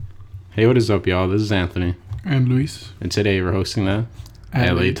Hey, what is up, y'all? This is Anthony. And Luis. And today we're hosting the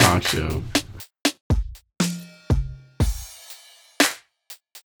LA Talk Show.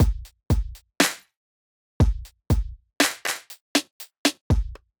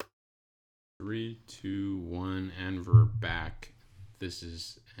 Three, two, one, and we're back. This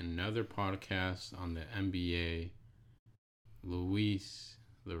is another podcast on the NBA. Luis,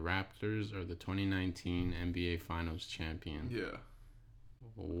 the Raptors are the 2019 NBA Finals champion. Yeah.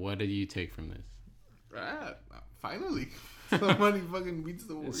 What did you take from this? Finally. Somebody fucking beats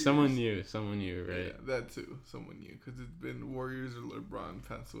the Warriors. Someone new, right? Yeah, that too. Someone new. Because it's been Warriors or LeBron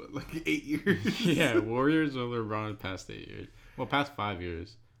past, 8 years? Yeah, Warriors or LeBron past 8 years. Well, past 5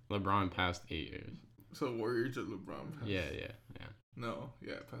 years. LeBron past 8 years. So Warriors or LeBron past? Yeah. No,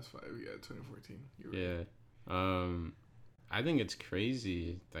 past 5. Yeah, 2014. Yeah. Right. I think it's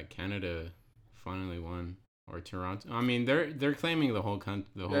crazy that Canada finally won. Or Toronto. I mean, they're claiming the whole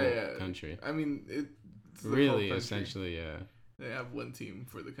country. I mean, it's really, essentially, yeah. They have one team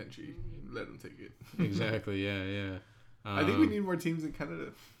for the country. Let them take it. Exactly, yeah. I think we need more teams in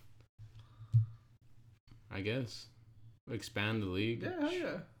Canada. I guess. Expand the league.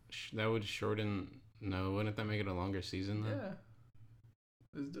 Yeah. That would shorten... No, wouldn't that make it a longer season, though? Yeah.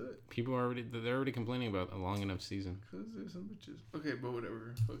 Let's do it. They're already complaining about a long enough season. Because there's some bitches. Okay, but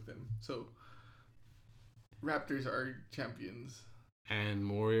whatever. Fuck them. So... Raptors are champions. And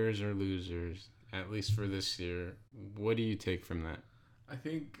Warriors are losers, at least for this year. What do you take from that? I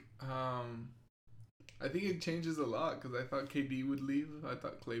think it changes a lot because I thought KD would leave. I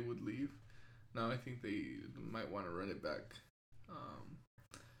thought Clay would leave. Now I think they might want to run it back.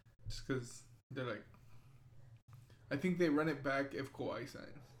 Just because they're like... I think they run it back if Kawhi signs.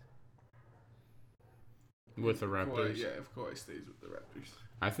 With the Raptors? If Kawhi stays with the Raptors.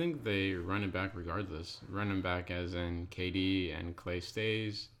 I think they run it back regardless. Run it back as in KD and Clay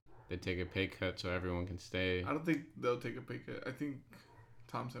stays. They take a pay cut so everyone can stay. I don't think they'll take a pay cut. I think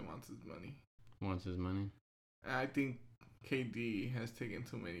Thompson wants his money. Wants his money? I think KD has taken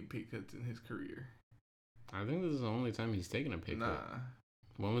too many pay cuts in his career. I think this is the only time he's taken a pay cut. Nah.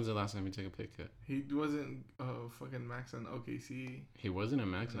 When was the last time he took a pay cut? He wasn't fucking max on OKC. He wasn't a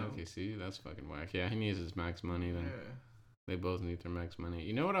max on OKC? That's fucking whack. Yeah, he needs his max money then. Yeah. They both need their max money.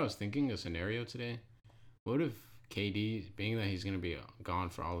 You know what I was thinking? A scenario today? What if KD, being that he's going to be gone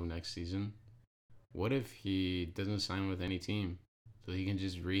for all of next season, what if he doesn't sign with any team? So he can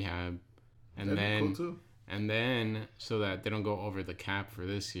just rehab and then so that they don't go over the cap for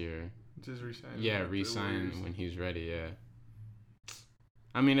this year. Just resign. Yeah, resign when he's ready, yeah.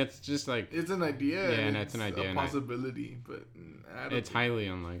 I mean, it's just like... It's an idea. Yeah, and it's an idea. A possibility, but it's highly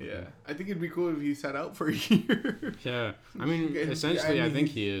unlikely. Yeah. I think it'd be cool if he sat out for a year. Yeah. I mean, essentially, I think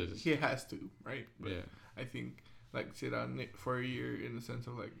he is. He has to, right? But yeah. I think, sit out for a year in the sense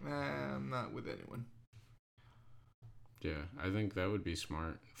of, I'm not with anyone. Yeah. I think that would be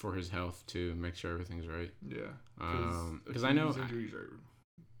smart for his health, too. Make sure everything's right. Yeah. Because I know... injuries are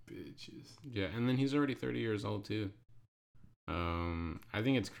bitches. Yeah, and then he's already 30 years old, too. I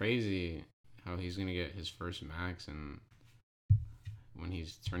think it's crazy how he's gonna get his first max and when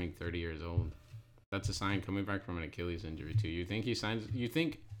he's turning 30 years old. That's a sign coming back from an Achilles injury too. You think he signs? You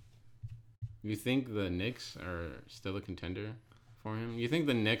think the Knicks are still a contender for him? You think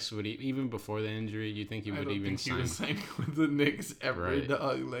the Knicks would even before the injury? You think he would even sign? He would sign with the Knicks ever, right.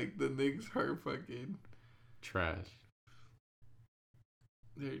 Dog. Like the Knicks are fucking trash.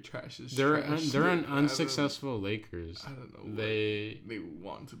 They're trash as They're trash. an unsuccessful Lakers. I don't know. They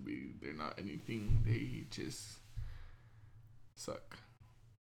want to be. They're not anything. They just suck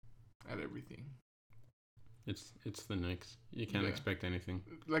at everything. It's the Knicks. You can't expect anything.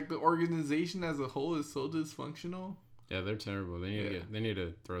 Like the organization as a whole is so dysfunctional. Yeah, they're terrible. They need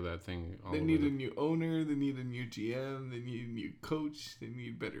to throw that thing all They need a new owner. They need a new GM. They need a new coach. They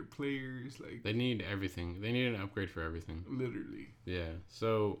need better players. They need everything. They need an upgrade for everything. Literally. Yeah.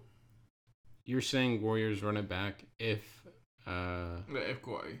 So you're saying Warriors run it back if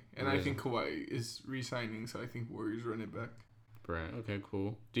Kawhi. And I think Kawhi is re-signing, so I think Warriors run it back. Right. Okay,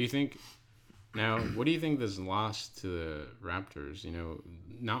 cool. Do you think now, what do you think this loss to the Raptors,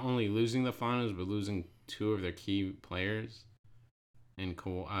 not only losing the finals, but losing two of their key players and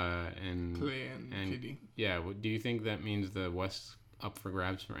Clay and KD. Yeah, do you think that means the West up for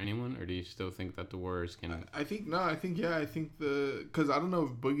grabs for anyone, or do you still think that the Warriors can? I think because I don't know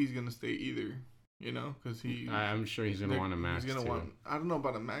if Boogie's gonna stay either. Because I'm sure he's gonna want a max. He's gonna want. I don't know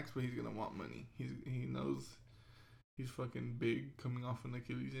about a max, but he's gonna want money. He knows. He's fucking big coming off an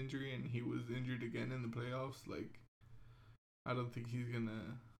Achilles injury, and he was injured again in the playoffs. I don't think he's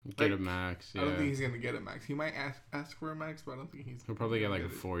gonna Get a max. Yeah. I don't think he's gonna get a max. He might ask for a max, but I don't think He'll probably get like a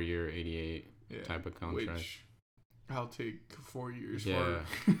it. 4-year, 88 type of contract. Which I'll take 4 years Yeah.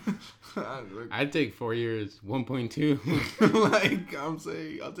 for. I'd take 4 years, 1.2. Like I'm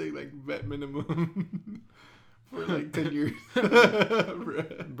saying, I'll take like vet minimum for like 10 years.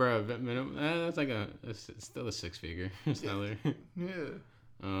 Bro, vet minimum. That's like it's still a 6-figure salary. Yeah.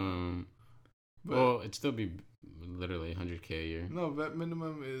 But, well, it'd still be literally 100K a year. No, vet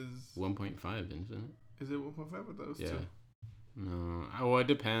minimum is 1.5, isn't it? Is it 1.5? I thought it was 2. No. Well, it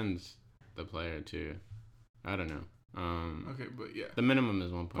depends the player too. I don't know. Okay, but yeah. The minimum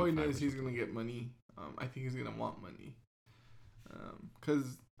is 1.5. Point is, he's gonna get money. I think he's gonna want money.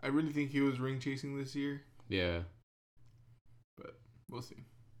 Cause I really think he was ring chasing this year. Yeah. But we'll see.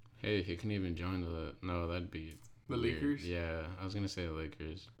 Hey, he can even join the. No, that'd be the weird. Lakers. Yeah, I was gonna say the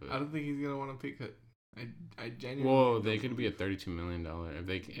Lakers, but I don't think he's gonna want to pay cut. I genuinely. Well, they could be a $32 million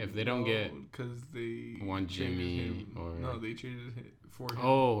if they don't get because they want Jimmy or no, they traded it for him.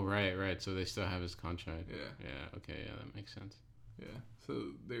 Oh, right. So they still have his contract. Yeah. Okay. Yeah, that makes sense. Yeah.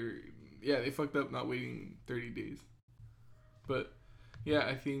 So they fucked up not waiting 30 days. But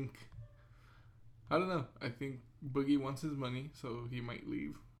yeah, I don't know. I think Boogie wants his money, so he might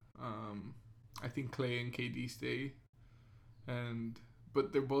leave. I think Clay and KD stay,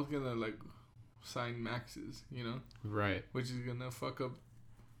 but they're both gonna like sign maxes, you know? Right. Which is gonna fuck up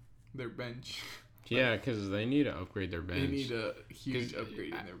their bench. Yeah, because they need to upgrade their bench. They need a huge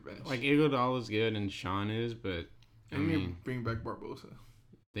upgrade in their bench. Like Iguodala is good and Sean is, but I mean, bring back Barbosa.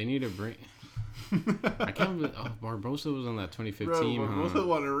 They need to bring. I can't believe Barbosa was on that 2015. Bro, Barbosa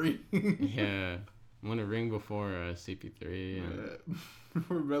won a ring. Yeah, won a ring before CP3.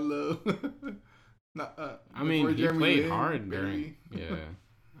 For Melo. I mean, he played hard during. Yeah,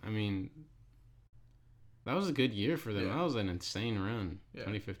 I mean, that was a good year for them. Yeah. That was an insane run. Yeah.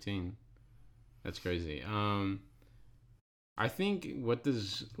 2015. That's crazy. I think what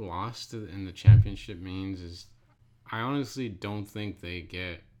this loss in the championship means is, I honestly don't think they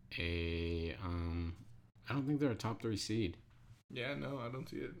get I don't think they're a top 3 seed. Yeah, no, I don't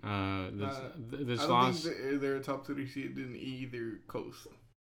see it. This I don't loss. think they're a top 3 seed in either coast.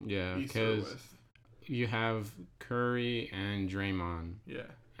 Yeah, because you have Curry and Draymond. Yeah.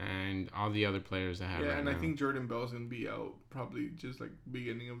 And all the other players that have. Yeah, right and now. I think Jordan Bell's gonna be out probably just like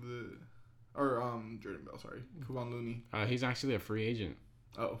beginning of the. Or Jordan Bell, sorry, Kevon Looney. He's actually a free agent.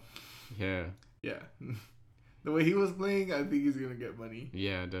 Oh. Yeah. Yeah. The way he was playing, I think he's gonna get money.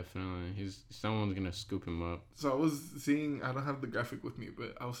 Yeah, definitely. Someone's gonna scoop him up. So I was seeing. I don't have the graphic with me,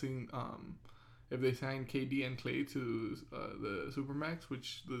 but I was seeing if they signed KD and Clay to the Supermax,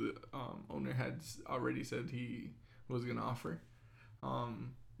 which the owner had already said he was gonna offer.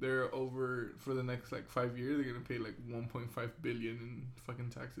 They're over for the next like 5 years. They're gonna pay like 1.5 billion in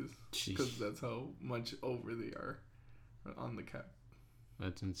fucking taxes because that's how much over they are on the cap.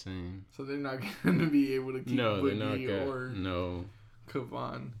 That's insane. So they're not gonna be able to keep Boogie or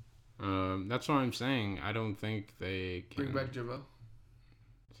Kevon. That's what I'm saying. I don't think they can bring back JaVale.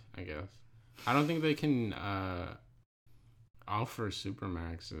 I guess I don't think they can offer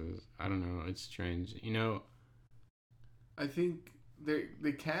Supermaxes. I don't know. It's strange. You know. I think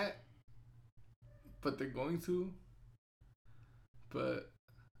they can't, but they're going to. But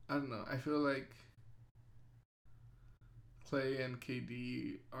I don't know. I feel like Clay and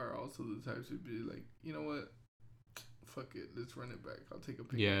KD are also the types to be like, you know what? Fuck it. Let's run it back. I'll take a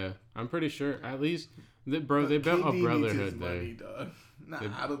pick. Yeah, I'm pretty sure. At least, they built a brotherhood there. Money, dog. Nah,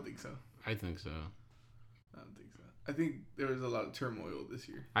 I don't think so. I think so. I don't think so. I think there was a lot of turmoil this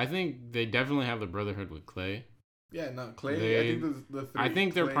year. I think they definitely have the brotherhood with Clay. Yeah, no, Clay. I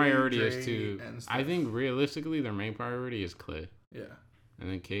think their priority Dre, is to. I think realistically, their main priority is Clay. Yeah. And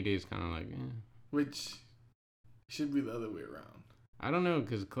then KD is kind of like, which should be the other way around. I don't know,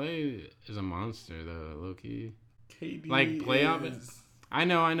 because Clay is a monster though, low key. KD like playoff. I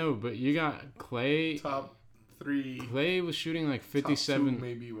know, but you got Clay top 3. Clay was shooting like 57, top 2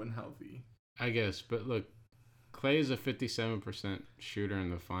 maybe when healthy. I guess, but look, Clay is a 57% shooter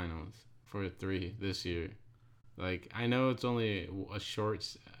in the finals for a 3 this year. Like, I know it's only a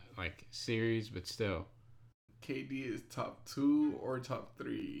short, like, series, but still. KD is top 2 or top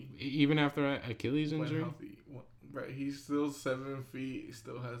 3. Even after Achilles injury? Right, he's still 7 feet. He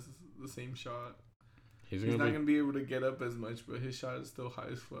still has the same shot. He's not going to be able to get up as much, but his shot is still high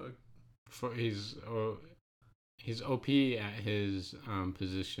as fuck. He's OP at his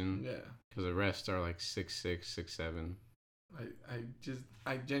position. Yeah. Because the rest are, like, 6'6", 6'7".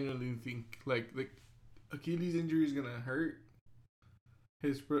 I genuinely think, like the Achilles injury is gonna hurt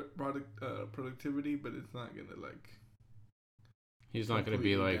his productivity, but it's not gonna like. He's not gonna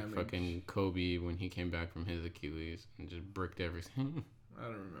be completely like damaged. fucking Kobe when he came back from his Achilles and just bricked everything. I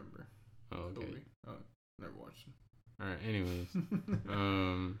don't remember. Oh, okay. Kobe. Oh, never watched him. All right. Anyways,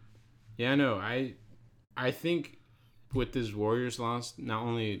 yeah, no, I think with this Warriors loss, not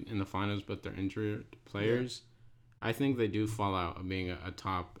only in the finals but their injured players, I think they do fall out of being a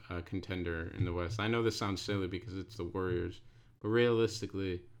top contender in the West. I know this sounds silly because it's the Warriors, but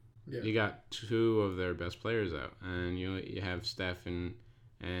realistically, you got two of their best players out, and you have Steph and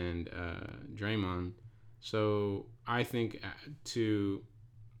Draymond. So I think to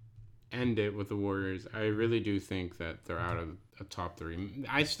end it with the Warriors, I really do think that they're out of a top three.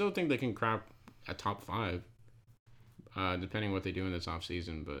 I still think they can crack a top five, depending what they do in this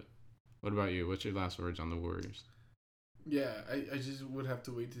offseason. But what about you? What's your last words on the Warriors? Yeah, I just would have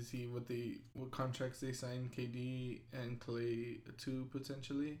to wait to see what contracts they sign KD and Clay to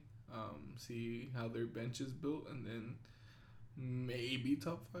potentially. See how their bench is built, and then maybe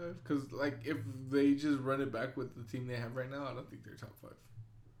top five. Because like if they just run it back with the team they have right now, I don't think they're top five.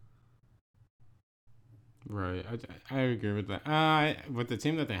 Right, I agree with that. With the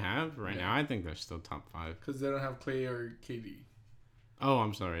team that they have right now, I think they're still top five. Because they don't have Clay or KD. Oh,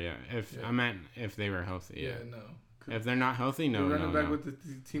 I'm sorry. Yeah, I meant if they were healthy. Yeah, no. If they're not healthy, no. They're running back with the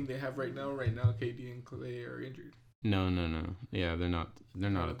team they have right now. Right now, KD and Clay are injured. No. Yeah, they're not. They're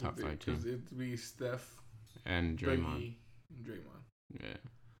not a top five team. Because it'd be Steph and Draymond. Biggie, and Draymond.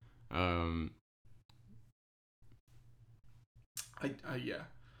 Yeah. Yeah.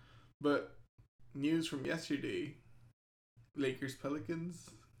 But news from yesterday: Lakers Pelicans.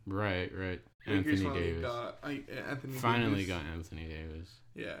 Right. Lakers Anthony Davis. Finally got Anthony Davis.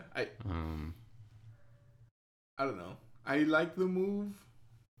 Yeah. I don't know. I like the move.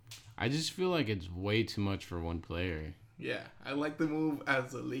 I just feel like it's way too much for one player. Yeah, I like the move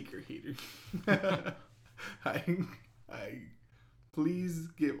as a Laker hater. I please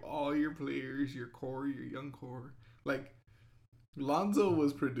give all your players, your core, your young core. Like Lonzo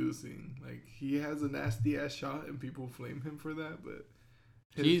was producing. Like he has a nasty ass shot, and people flame him for that. But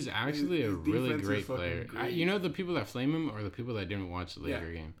he's actually a really great player. You know the people that flame him are the people that didn't watch the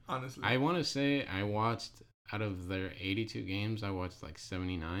Laker game. Honestly, I want to say I watched. Out of their 82 games, I watched like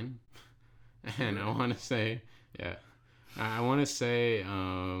 79. And I want to say, yeah.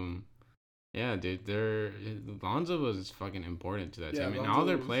 Yeah, dude, Lonzo was fucking important to that team. And all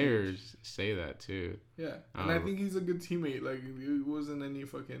their players say that too. Yeah. And I think he's a good teammate. Like, he wasn't any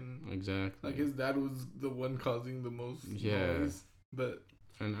fucking... Exactly. Like, his dad was the one causing the most noise. But...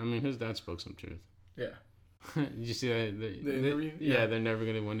 And, I mean, his dad spoke some truth. Yeah. Did you see that? The interview? Yeah, they're never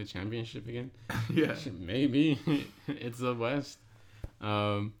going to win the championship again. Yeah. Maybe. It's the West.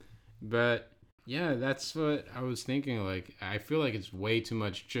 But, yeah, that's what I was thinking. Like, I feel like it's way too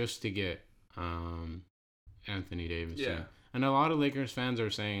much just to get Anthony Davis. Yeah. And a lot of Lakers fans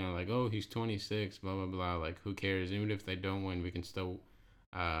are saying, like, oh, he's 26, blah, blah, blah. Like, who cares? Even if they don't win, we can still,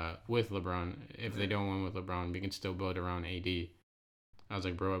 with LeBron, if they don't win with LeBron, we can still build around AD. I was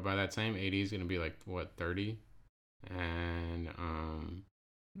like, bro, by that time, AD is going to be like, what, 30? And,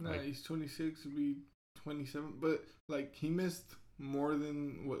 he's 26, he'll be 27. But, like, he missed more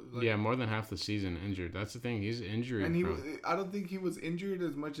than what? Like, yeah, more than half the season injured. That's the thing. He's injured. And I don't think he was injured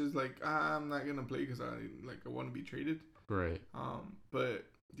as much as, like, I'm not going to play because I want to be traded. Right. But,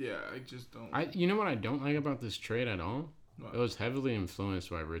 yeah, I just don't. You know what I don't like about this trade at all? What? It was heavily influenced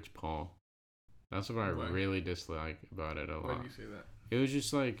by Rich Paul. That's what I really dislike about it a lot. Why do you say that? It was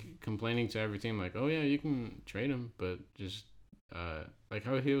just like complaining to every team, like, oh yeah, you can trade him, but just like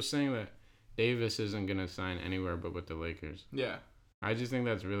how he was saying that Davis isn't gonna sign anywhere but with the Lakers. Yeah. I just think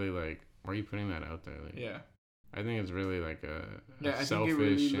that's really like, why are you putting that out there? Like, yeah. I think it's really like a I selfish think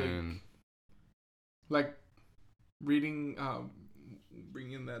it really, and like reading,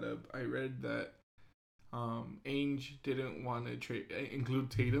 bringing that up. I read that Ainge didn't want to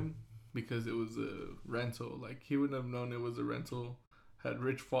include Tatum because it was a rental. Like he wouldn't have known it was a rental had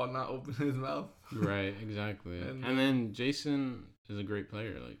Rich Paul not opened his mouth. Right, exactly. and then Jason is a great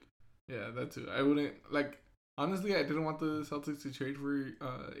player. Like, yeah, that too. I wouldn't like. Honestly, I didn't want the Celtics to trade for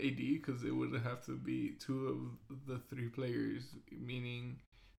AD because it would have to be two of the three players, meaning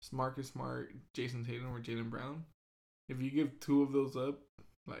Marcus Smart, Jason Tatum, or Jaylen Brown. If you give two of those up,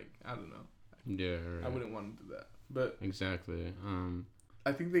 like, I don't know. Yeah, right. I wouldn't want to do that. But exactly.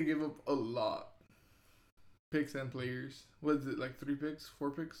 I think they gave up a lot. Picks and players. Was it like 3 picks,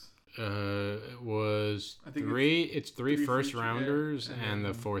 4 picks? It was it's three first rounders and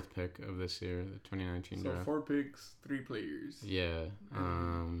the 4th pick of this year, the 2019 draft. So 4 picks, 3 players. Yeah.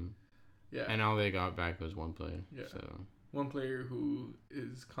 Yeah. And all they got back was 1 player. Yeah. So 1 player who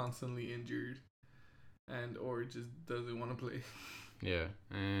is constantly injured. and or just doesn't want to play. Yeah,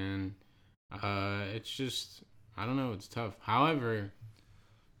 and it's just I don't know. It's tough. However,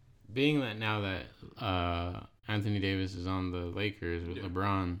 being that now that Anthony Davis is on the Lakers with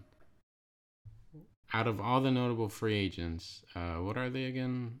LeBron, out of all the notable free agents, what are they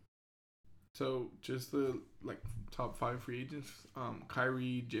again? So just the top 5 free agents: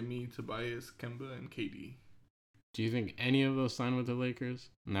 Kyrie, Jimmy, Tobias, Kemba, and KD. Do you think any of those sign with the Lakers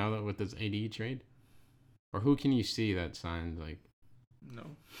now that with this AD trade, or who can you see that signed? Like,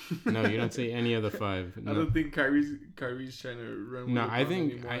 no, no, you don't see any of the 5. No. I don't think Kyrie's trying to run. With No, I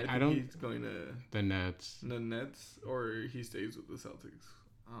think anymore. I don't. He's going to The Nets. the Nets, or he stays with the Celtics.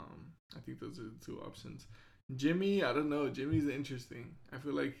 I think those are the 2 options. Jimmy, I don't know. Jimmy's interesting. I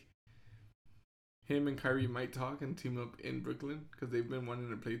feel like him and Kyrie might talk and team up in Brooklyn because they've been wanting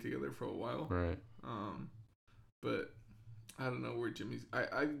to play together for a while. Right. But I don't know where Jimmy's.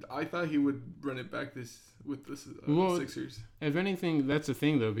 I thought he would run it back with the Sixers. If anything, that's the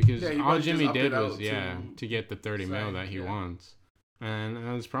thing though, because all Jimmy did was to get the 30 mil that he wants, and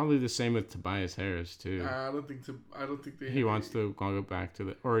it's probably the same with Tobias Harris too. I don't think he wants to go back to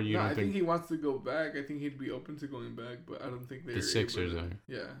the or you. No, I think he wants to go back. I think he'd be open to going back, but I don't think the Sixers are.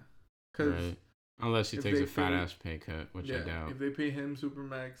 Yeah, because. Right. Unless he takes a fat ass pay cut, which I doubt. If they pay him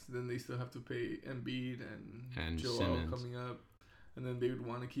supermax, then they still have to pay Embiid and Joel Simmons coming up, and then they would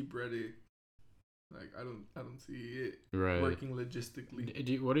want to keep Redick. Like I don't see it working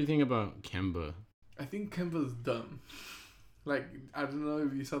logistically. What do you think about Kemba? I think Kemba's dumb. Like I don't know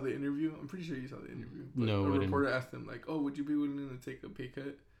if you saw the interview. I'm pretty sure you saw the interview. But no, a reporter asked him like, "Oh, would you be willing to take a pay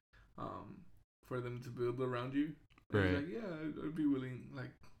cut, for them to build around you?" And he's like, "Yeah, I'd be willing."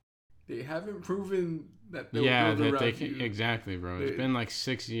 Like. They haven't proven that they'll build around you. Exactly, bro. It's been like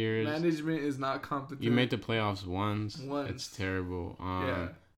 6 years. Management is not competent. You made the playoffs once. It's terrible.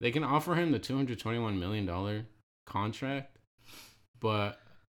 They can offer him the $221 million contract, but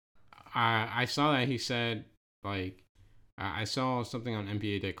I saw that he said, like, I saw something on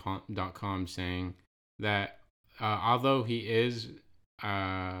NBA.com saying that although he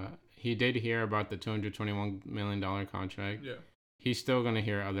did hear about the $221 million contract. Yeah. He's still gonna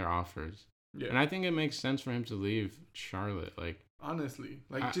hear other offers, and I think it makes sense for him to leave Charlotte. Like honestly,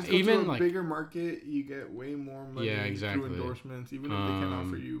 like just go even to a bigger market, you get way more money through endorsements. Even if they can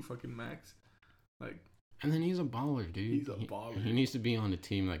offer you fucking max, like. And then he's a baller, dude. He's a baller. He needs to be on a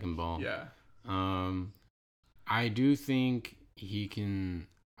team that can ball. Yeah. I do think he can.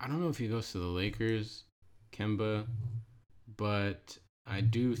 I don't know if he goes to the Lakers, Kemba, but I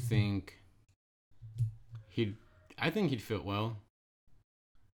do think I think he'd fit well.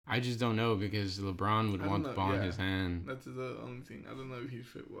 I just don't know because LeBron would want the ball in his hand. That's the only thing. I don't know if he'd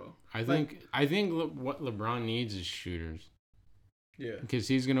fit well. I think what LeBron needs is shooters. Yeah. Because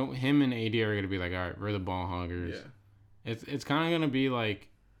him and AD are gonna be like, all right, we're the ball hoggers. Yeah. It's kind of gonna be like,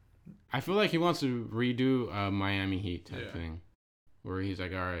 I feel like he wants to redo a Miami Heat type thing, where he's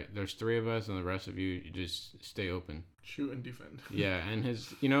like, all right, there's 3 of us and the rest of you just stay open, shoot and defend. Yeah, and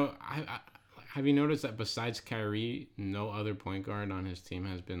have you noticed that besides Kyrie, no other point guard on his team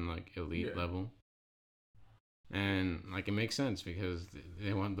has been like elite level? And like it makes sense because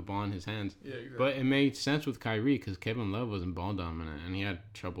they want the ball in his hands. Yeah, exactly. But it made sense with Kyrie because Kevin Love wasn't ball dominant and he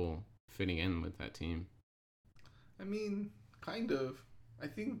had trouble fitting in with that team. I mean, kind of. I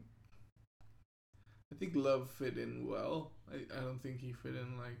think Love fit in well. I don't think he fit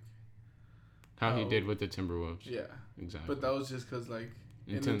in like how he did with the Timberwolves. Yeah, exactly. But that was just because like.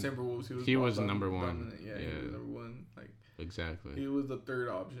 In the Timberwolves, he was number one. Dominant. Yeah, he was number one. Like exactly. He was the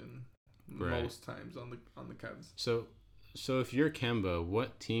 3rd option most times on the Cavs. So if you're Kemba,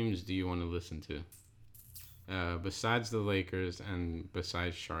 what teams do you want to listen to? Besides the Lakers and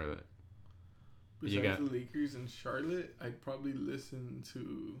besides Charlotte. Besides the Lakers and Charlotte, I'd probably listen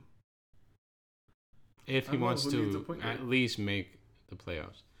to. If he wants to at least make the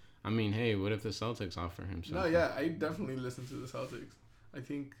playoffs. I mean, hey, what if the Celtics offer him something? No, yeah, I definitely listen to the Celtics. I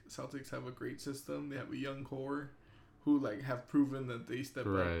think Celtics have a great system. They have a young core who like have proven that they step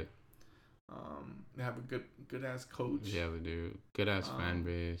up. They have a good ass coach. Yeah, they do. Good ass fan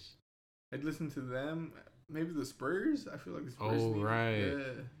base. I'd listen to them. Maybe the Spurs. I feel like the Spurs. Oh right.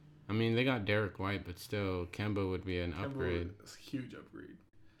 Yeah. I mean, they got Derek White, but still, Kemba would be an upgrade. Huge upgrade.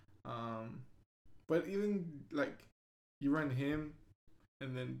 But even like you run him,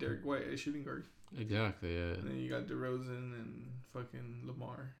 and then Derek White as shooting guard. Exactly, yeah. And then you got DeRozan and fucking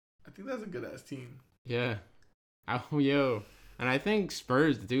Lamar. I think that's a good ass team. Yeah. Oh, yo. And I think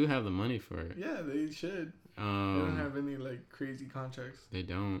Spurs do have the money for it. Yeah, they should. They don't have any like crazy contracts. They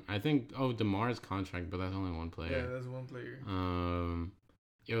don't. I think DeMar's contract, but that's only one player. Yeah, that's one player.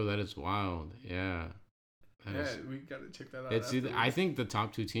 Yo, that is wild. Yeah. We gotta check that out. It's either, I think the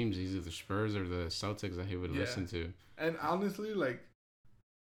top two teams, either the Spurs or the Celtics, that he would listen to. And honestly, like,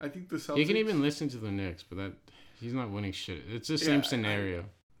 I think the Celtics. He can even listen to the Knicks, but he's not winning shit. It's the same scenario.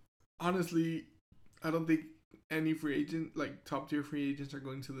 Honestly, I don't think any free agent, like top tier free agents, are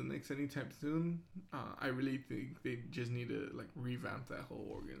going to the Knicks anytime soon. I really think they just need to like revamp that whole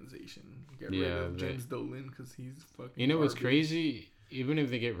organization. Get rid of James Dolan because he's fucking. You know what's crazy? Even if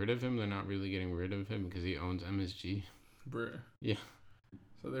they get rid of him, they're not really getting rid of him because he owns MSG. Bruh. Yeah.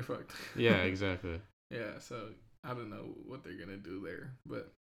 So they're fucked. Yeah, exactly. Yeah, so I don't know what they're gonna do there,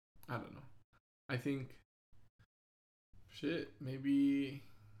 but I don't know. I think maybe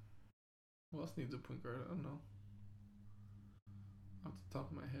who else needs a point guard? I don't know. Off the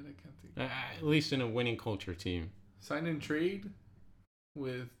top of my head, I can't think. At least in a winning culture team. Sign and trade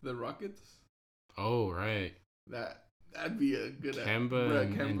with the Rockets. Oh, right. That'd be a good Kemba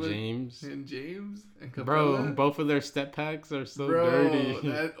and James. And James and Capella. Bro, both of their step packs are so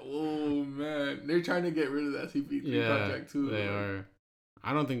dirty. Oh man. They're trying to get rid of that CP3 contract too. They are.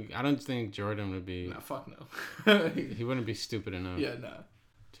 I don't think Jordan would be. Nah, fuck no. He wouldn't be stupid enough. Yeah, nah.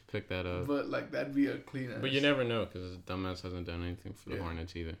 To pick that up. But like that'd be a clean ass. But you never know because dumbass hasn't done anything for the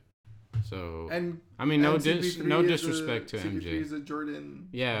Hornets either. So no disrespect to MJ. CP3 is a Jordan.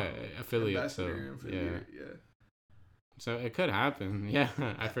 Affiliate. So yeah. So it could happen. Yeah,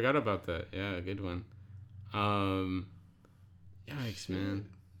 I forgot about that. Yeah, good one. Yikes, man.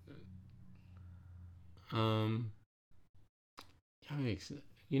 Yikes.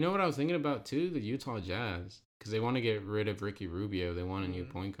 You know what I was thinking about too? The Utah Jazz, because they want to get rid of Ricky Rubio. They want a new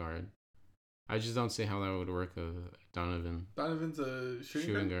point guard. I just don't see how that would work with Donovan. Donovan's a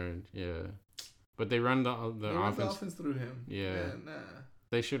shooting guard. Yeah. But they run the offense through him. Yeah. Nah.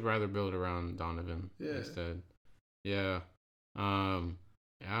 They should rather build around Donovan instead. Yeah. I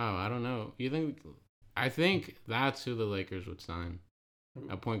don't know. I think that's who the Lakers would sign.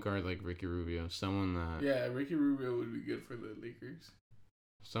 A point guard like Ricky Rubio. Someone that... Yeah, Ricky Rubio would be good for the Lakers.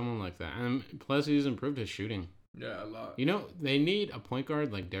 Someone like that. And plus he's improved his shooting. Yeah, a lot. You know, they need a point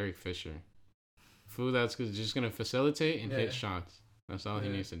guard like Derek Fisher. That's just going to facilitate and hit shots. That's all he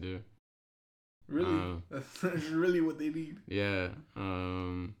needs to do. Really? That's really what they need. Yeah.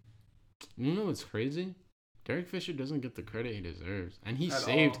 You know what's crazy? Derek Fisher doesn't get the credit he deserves. And he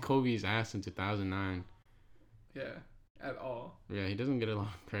saved Kobe's ass in 2009. Yeah, at all. Yeah, he doesn't get a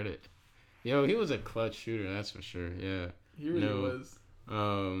lot of credit. Yo, he was a clutch shooter, that's for sure. Yeah. He really was.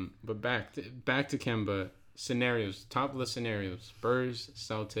 But back to Kemba. Scenarios. Top list scenarios. Spurs,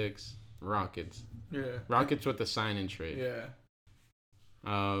 Celtics, Rockets. Yeah. Rockets with the sign and trade. Yeah.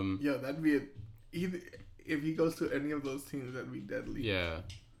 Yo, that'd be if he goes to any of those teams, that'd be deadly. Yeah.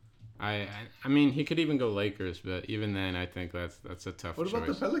 I mean, he could even go Lakers, but even then, I think that's a tough choice. What about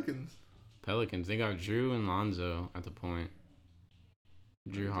the Pelicans? Pelicans, they got Drew and Lonzo at the point.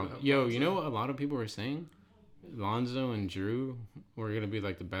 You know what a lot of people were saying? Lonzo and Drew were gonna be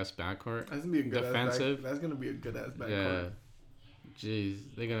like the best backcourt. That's gonna be a good defensive. That's gonna be a good ass backcourt. Yeah. Jeez,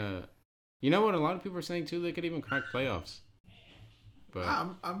 they're gonna. You know what a lot of people are saying too? They could even crack playoffs. But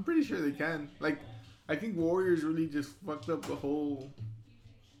I'm pretty sure they can. Like, I think Warriors really just fucked up the whole.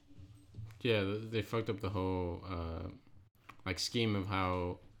 Yeah, they fucked up the whole scheme of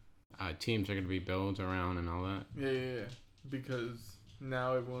how teams are gonna be built around and all that. Yeah. Because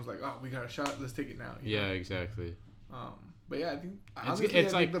now everyone's like, oh, we got a shot, let's take it now. Yeah, exactly. But yeah, I think I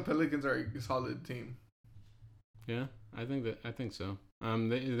think the Pelicans are a solid team. Yeah, I think so.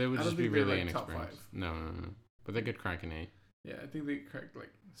 They would just be really inexperienced. No. But they could crack an 8. Yeah, I think they cracked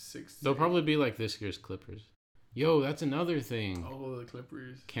like 6. They'll probably be like this year's Clippers. Yo, that's another thing. Oh, the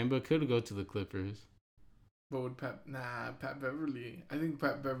Clippers. Kemba could go to the Clippers. But would Pat Beverly? I think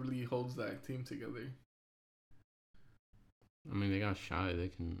Pat Beverly holds that team together. I mean, they got shy. They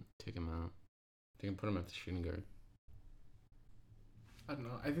can take him out. They can put him at the shooting guard. I don't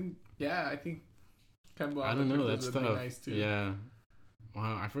know. I think Kemba. I don't know. That's tough. Nice too. Yeah.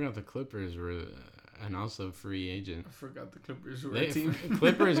 Wow, I forgot the Clippers were and also a free agent. I forgot the Clippers were a team.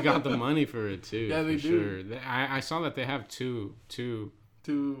 Clippers got the money for it too. Yeah, they do. Sure. I saw that they have two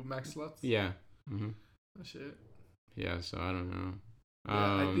max slots. Yeah. Mm-hmm. Oh, shit. Yeah, so I don't know.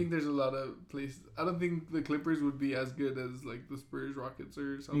 Yeah, I think there's a lot of places. I don't think the Clippers would be as good as like the Spurs, Rockets,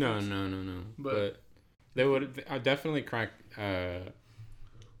 or something. No. But they would definitely crack.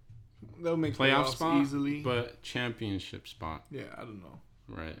 They'll make playoff spot easily, but championship spot. Yeah, I don't know.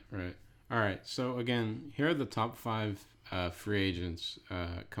 Right. All right. So again, here are the top 5 free agents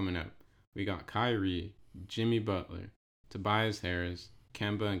coming up. We got Kyrie, Jimmy Butler, Tobias Harris,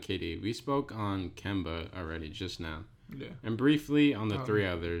 Kemba, and KD. We spoke on Kemba already just now. Yeah. And briefly on the 3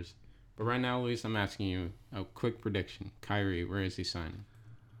 others. But right now, Luis, I'm asking you a quick prediction. Kyrie, where is he signing?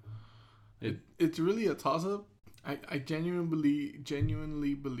 It's really a toss up. I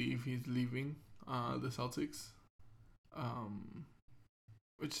genuinely believe he's leaving the Celtics,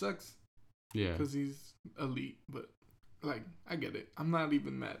 which sucks Yeah. because he's elite. But like, I get it. I'm not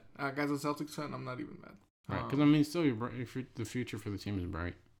even mad. As a Celtics fan, I'm not even mad. Right. Because I mean, still, the future for the team is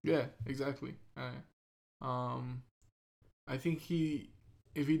bright. Yeah, exactly. I think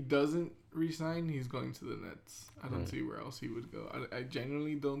if he doesn't resign, he's going to the Nets. I don't see where else he would go. I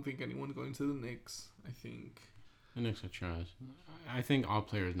genuinely don't think anyone going to the Knicks. I think the Knicks are trash. I think all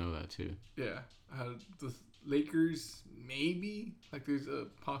players know that too. Yeah, the Lakers maybe, like, there's a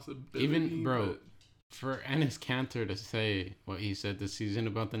possibility. Even bro, for Enes Kanter to say what he said this season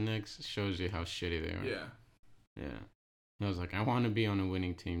about the Knicks shows you how shitty they are. Yeah. He was like, I want to be on a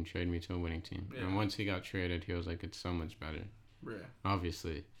winning team. Trade me to a winning team. Yeah. And once he got traded, he was like, it's so much better. Yeah.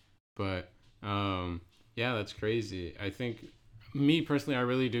 Obviously. But, yeah, that's crazy. I think, me personally, I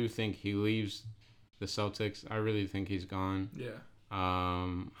really do think he leaves the Celtics. I really think he's gone. Yeah.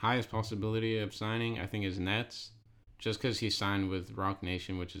 Highest possibility of signing, I think, is Nets. Just because he signed with Rock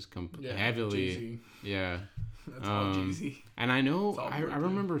Nation, which is heavily... Jay-Z. Yeah. That's all Jay-Z. And I know, I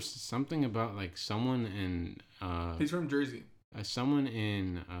remember something about, like, someone in... he's from Jersey. Someone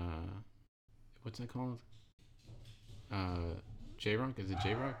in... what's it called? J-Rock? Is it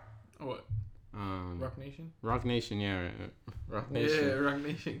J-Rock? Oh, what? Rock Nation? Rock Nation, yeah. Rock Nation. Yeah, Rock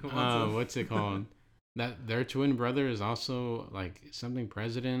Nation. Come on. What's it called? That their twin brother is also like something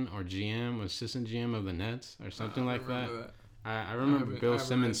president or GM or assistant GM of the Nets or something like that. I remember Bill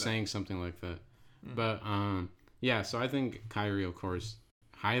Simmons saying something like that. Mm-hmm. But yeah, so I think Kyrie, of course,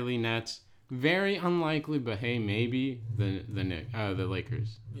 highly Nets. Very unlikely, but hey, maybe the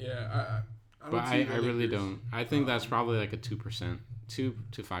Lakers. Yeah, I really don't. I think that's probably like a 2%, 2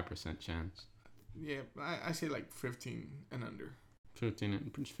 to 5% chance. Yeah, I say like 15 and under.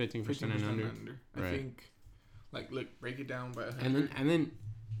 15% and under. I think, like, look, break it down by 100. And then,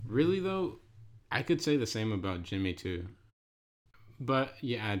 really though, I could say the same about Jimmy too. But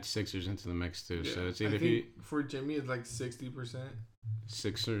you add Sixers into the mix too, so it's either for Jimmy it's like 60%.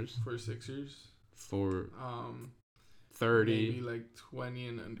 Sixers. For Sixers. For 30. Maybe like 20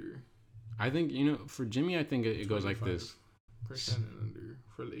 and under. I think for Jimmy, I think it goes like this. % and under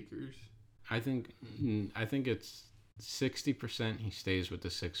for Lakers. I think it's 60% he stays with the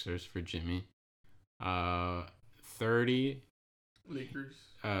Sixers for Jimmy. 30 Lakers.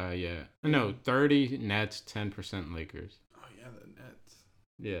 Yeah. No, 30 Nets, 10% Lakers. Oh yeah, the Nets.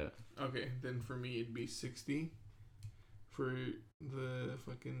 Yeah. Okay, then for me it'd be 60 for the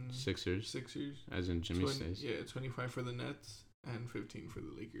fucking Sixers. As in Jimmy stays. Yeah, 25 for the Nets and 15 for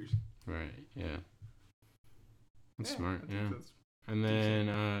the Lakers. Right. Yeah. That's smart. Yeah. And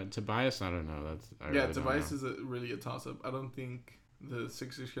then Tobias, I don't know. Tobias is really a toss-up. I don't think the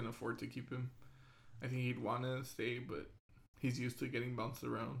Sixers can afford to keep him. I think he'd want to stay, but he's used to getting bounced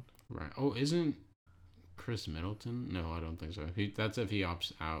around. Right. Oh, isn't Chris Middleton? No, I don't think so. That's if he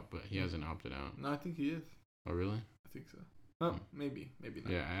opts out, but he hasn't opted out. No, I think he is. Oh, really? I think so. Oh, maybe not.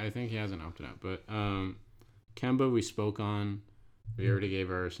 Yeah, I think he hasn't opted out. But Kemba, we spoke on. We already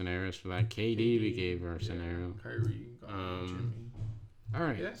gave our scenarios for that. KD, we gave our scenario. Kyrie, Jimmy. All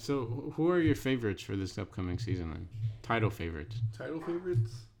right. Yeah. So, who are your favorites for this upcoming season then? Title favorites. I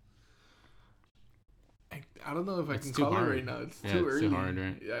don't know if I can call it right now. It's too early. Too hard,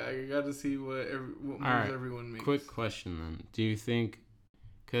 right? Yeah, I got to see what moves everyone makes. Quick question then. Do you think,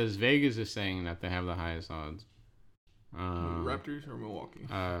 because Vegas is saying that they have the highest odds. Raptors or Milwaukee?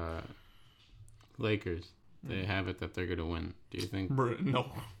 Lakers. They have it that they're going to win. Do you think?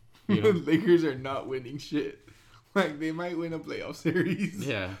 No. Lakers are not winning shit. Like, they might win a playoff series.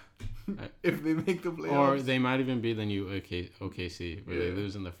 Yeah. If they make the playoffs. Or they might even be the new OKC, where they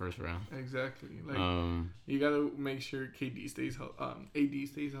lose in the first round. Exactly. Like, you got to make sure AD stays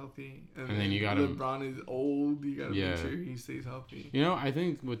healthy. And then you got LeBron is old. You got to make sure he stays healthy. I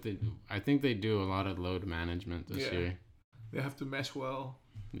think they do a lot of load management this year. They have to mesh well.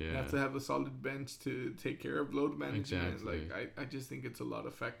 Yeah. You have to have a solid bench to take care of load management. Exactly. Like, I just think it's a lot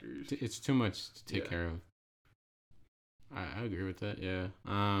of factors. It's too much to take care of. I agree with that, yeah.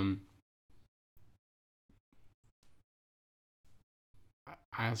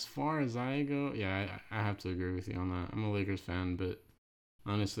 As far as I go, I have to agree with you on that. I'm a Lakers fan, but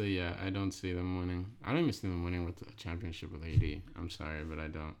honestly, I don't see them winning. I don't even see them winning with the championship with AD. I'm sorry, but I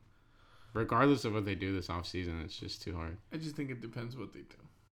don't. Regardless of what they do this offseason, it's just too hard. I just think it depends what they do.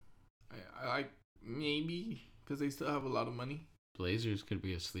 I maybe because they still have a lot of money. Blazers could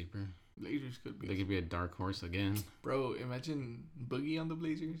be a sleeper. Blazers could be. They could be a dark horse again. Bro, imagine Boogie on the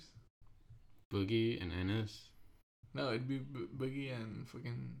Blazers. Boogie and Ennis. No, it'd be Boogie and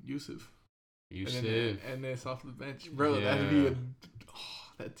fucking Yusuf. Yusuf. And then off the bench, bro. Yeah. That'd be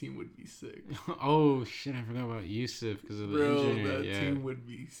that team would be sick. Oh shit! I forgot about Yusuf because of the Bro, injury. that team would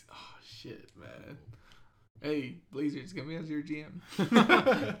be. Oh shit, man. Hey, Blazers, get me as your GM.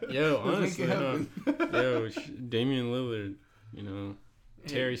 Yo, Let's make honestly, it happen. Damian Lillard, you know,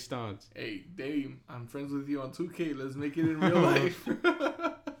 Terry Stotts. Hey, Dame, I'm friends with you on 2K. Let's make it in real life.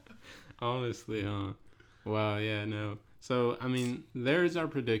 Honestly, huh? Wow, yeah, no. So, I mean, there's our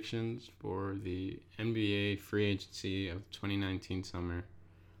predictions for the NBA free agency of 2019 summer.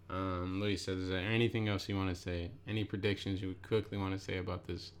 Luis says, is there anything else you want to say? Any predictions you would quickly want to say about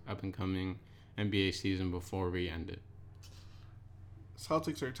this up-and-coming NBA season before we end it?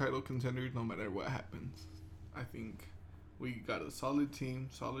 Celtics are title contenders no matter what happens. I think we got a solid team,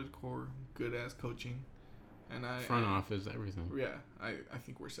 solid core, good-ass coaching. And Front office, everything. Yeah, I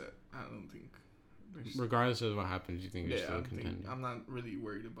think we're set. I don't think... Regardless of what happens, you think you're still a contender? I'm not really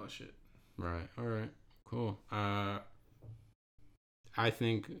worried about shit. Right. All right. Cool. I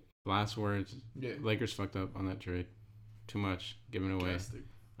think last words. Yeah. Lakers fucked up on that trade. Too much given away. Drastic.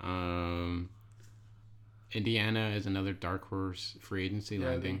 Indiana is another dark horse free agency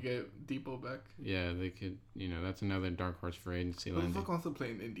landing. They get Depot back. Yeah, they could. You know, that's another dark horse free agency Who landing. the fuck wants to play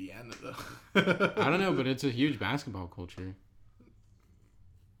in Indiana though? I don't know, but it's a huge basketball culture.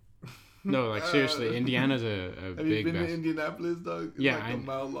 No, like seriously, Indiana's a have big. Have you been to Indianapolis, dog? It's yeah, like a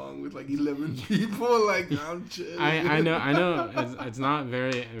mile long with like 11 people. Like I'm chilling. I know. It's not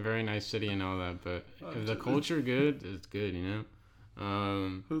very nice city and all that, but if the culture good, it's good, you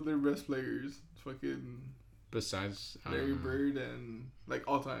know. Who's their best players? Fucking besides Larry Bird and like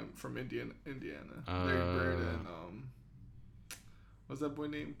all time from Indiana. Larry Bird and what's that boy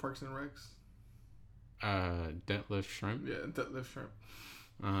name? Parks and Recs. Detlef Schrempf. Yeah, Detlef Schrempf.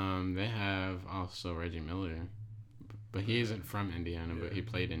 They have also Reggie Miller, but he isn't from Indiana, but he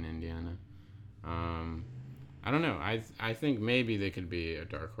played in Indiana. I don't know. I think maybe they could be a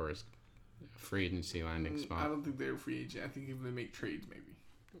dark horse free agency landing spot. I don't think they're free agent. I think if they make trades, maybe.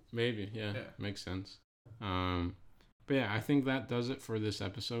 Maybe, yeah. Makes sense. But yeah, I think that does it for this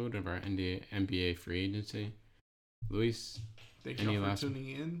episode of our NBA free agency. Luis, thank you for tuning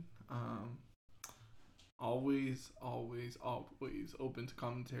in. Always open to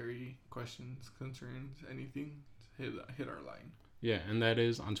commentary, questions, concerns, anything. Hit our line. Yeah, and that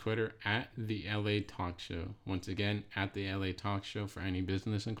is on Twitter at the LA Talk Show. Once again, at the LA Talk Show for any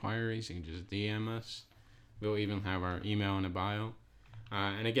business inquiries. You can just DM us. We'll even have our email in the bio.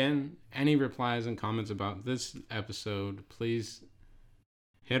 And again, any replies and comments about this episode, please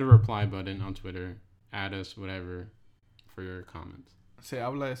hit a reply button on Twitter. Add us, whatever, for your comments. Se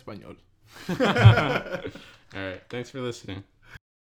habla español. All right. Thanks for listening.